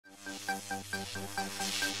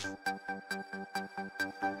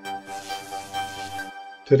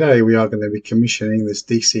Today we are going to be commissioning this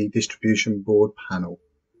DC distribution board panel.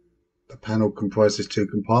 The panel comprises two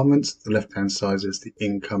compartments. The left hand side is the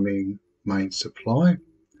incoming main supply,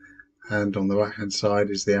 and on the right hand side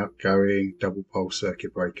is the outgoing double pole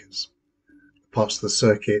circuit breakers. The parts of the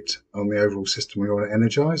circuit on the overall system we want to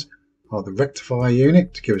energise are the rectifier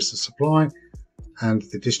unit to give us the supply and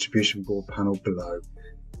the distribution board panel below.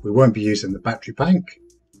 We won't be using the battery bank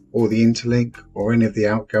or the interlink or any of the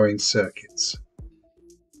outgoing circuits.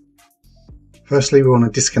 Firstly, we want to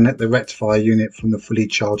disconnect the rectifier unit from the fully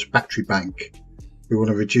charged battery bank. We want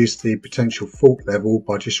to reduce the potential fault level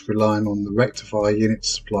by just relying on the rectifier unit to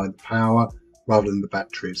supply the power rather than the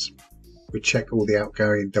batteries. We check all the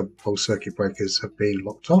outgoing double pole circuit breakers have been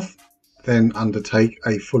locked off, then undertake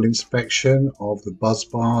a full inspection of the bus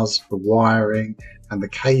bars, the wiring and the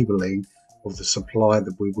cabling of the supply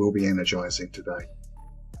that we will be energising today.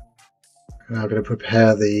 We're now going to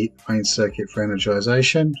prepare the main circuit for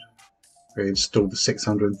energisation. We install the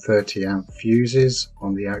 630 amp fuses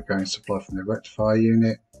on the outgoing supply from the rectifier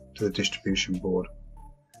unit to the distribution board.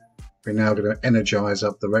 We're now going to energise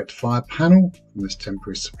up the rectifier panel from this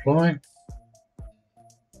temporary supply,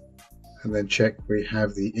 and then check we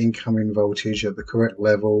have the incoming voltage at the correct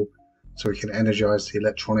level so we can energise the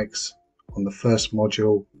electronics on the first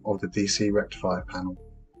module of the DC rectifier panel.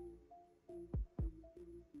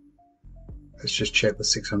 Let's just check the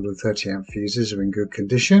 630 amp fuses are in good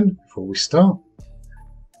condition before we start.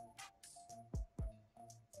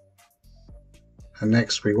 And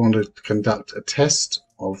next we want to conduct a test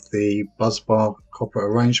of the bus bar copper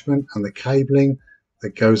arrangement and the cabling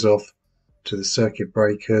that goes off to the circuit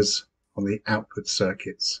breakers on the output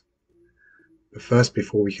circuits. But first,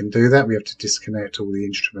 before we can do that, we have to disconnect all the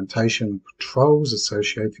instrumentation and controls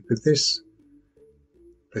associated with this.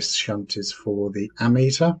 This shunt is for the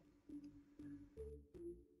ammeter.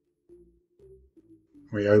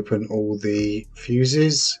 We open all the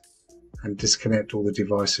fuses and disconnect all the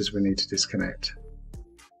devices we need to disconnect.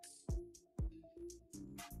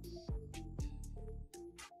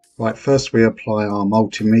 Right, first we apply our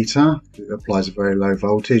multimeter. It applies a very low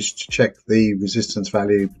voltage to check the resistance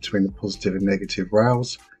value between the positive and negative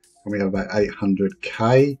rails. And we have about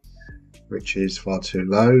 800k, which is far too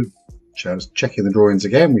low. Just checking the drawings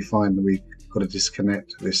again, we find that we've got to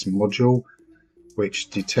disconnect this module,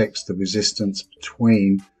 which detects the resistance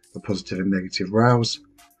between the positive and negative rails.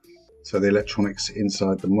 So the electronics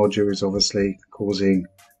inside the module is obviously causing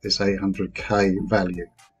this 800k value.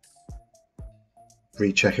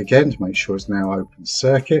 Recheck again to make sure it's now open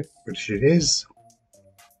circuit, which it is.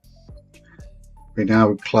 We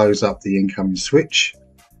now close up the incoming switch,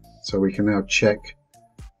 so we can now check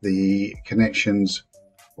the connections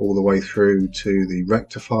all the way through to the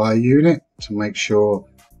rectifier unit to make sure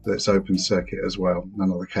that it's open circuit as well.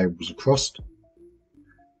 None of the cables are crossed.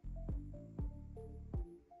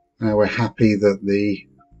 Now we're happy that the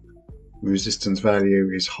resistance value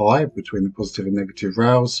is high between the positive and negative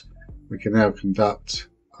rails. We can now conduct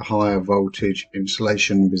a higher voltage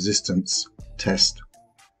insulation resistance test.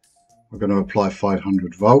 We're going to apply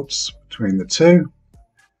 500 volts between the two.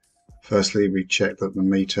 Firstly, we check that the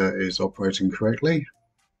meter is operating correctly.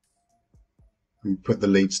 And put the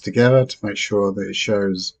leads together to make sure that it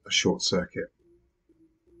shows a short circuit.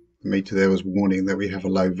 The meter there was warning that we have a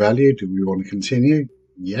low value. Do we want to continue?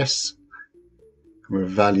 Yes. And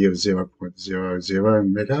with a value of 0.00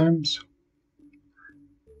 megohms.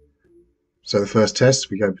 So the first test,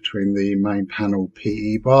 we go between the main panel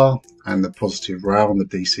PE bar and the positive rail on the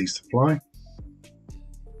DC supply.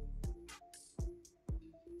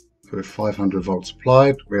 So with 500 volts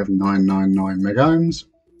applied, we have 999 megohms.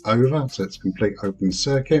 Over, so it's complete open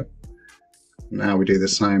circuit. Now we do the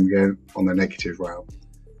same again on the negative rail.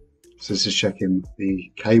 So this is checking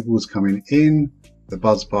the cables coming in, the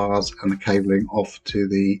bus bars and the cabling off to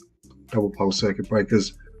the double pole circuit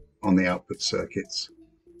breakers on the output circuits.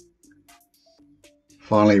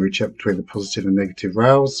 Finally, we check between the positive and negative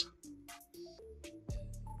rails,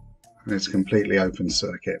 and it's completely open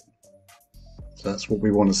circuit. So that's what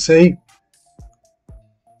we want to see.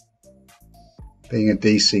 Being a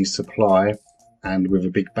DC supply and with a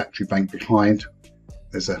big battery bank behind,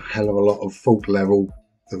 there's a hell of a lot of fault level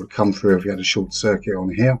that would come through if you had a short circuit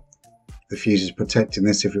on here. The fuse is protecting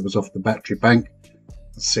this if it was off the battery bank.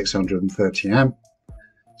 That's 630 amp.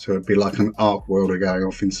 So it'd be like an arc welder going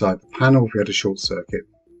off inside the panel if we had a short circuit.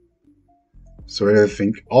 So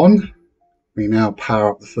everything on, we now power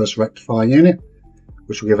up the first rectifier unit,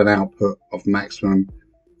 which will give an output of maximum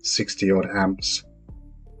 60 odd amps.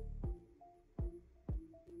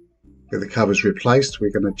 With the covers replaced,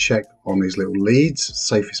 we're going to check on these little leads,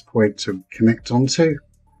 safest point to connect onto.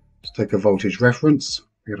 To take a voltage reference,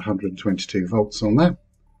 we got 122 volts on there.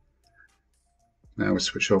 Now we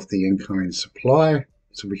switch off the incoming supply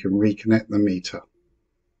so we can reconnect the meter.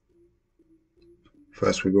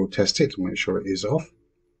 First we will test it to make sure it is off.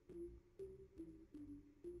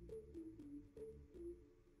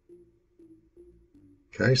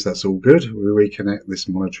 Okay, so that's all good. We reconnect this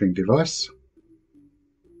monitoring device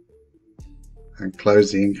and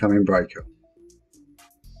close the incoming breaker.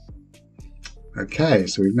 Okay,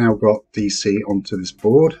 so we've now got DC onto this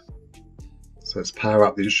board. So let's power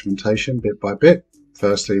up the instrumentation bit by bit.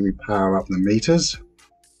 Firstly, we power up the meters.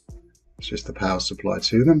 It's just the power supply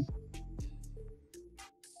to them.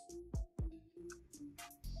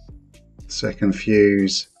 Second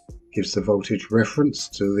fuse gives the voltage reference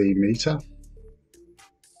to the meter.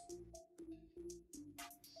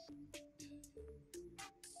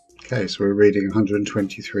 Okay, so we're reading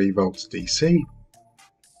 123 volts DC.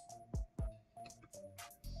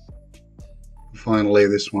 Finally,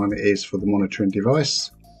 this one is for the monitoring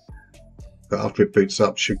device, but after it boots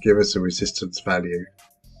up should give us a resistance value,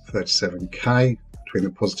 37k, between the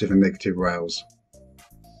positive and negative rails.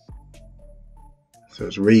 So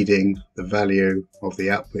it's reading the value of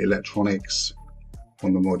the output electronics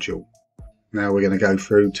on the module. Now we're going to go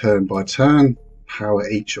through turn by turn, power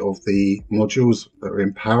each of the modules that are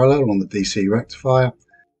in parallel on the DC rectifier.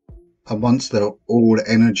 And once they're all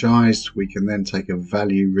energized, we can then take a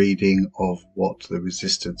value reading of what the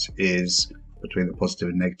resistance is between the positive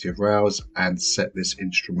and negative rails and set this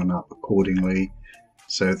instrument up accordingly.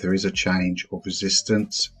 So if there is a change of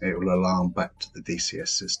resistance, it will alarm back to the DCS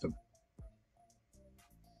system.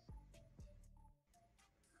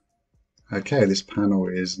 Okay, this panel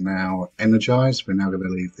is now energized. We're now going to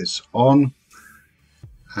leave this on.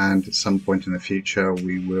 And at some point in the future,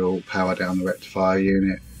 we will power down the rectifier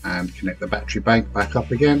unit and connect the battery bank back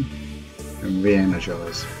up again and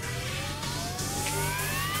re-energize.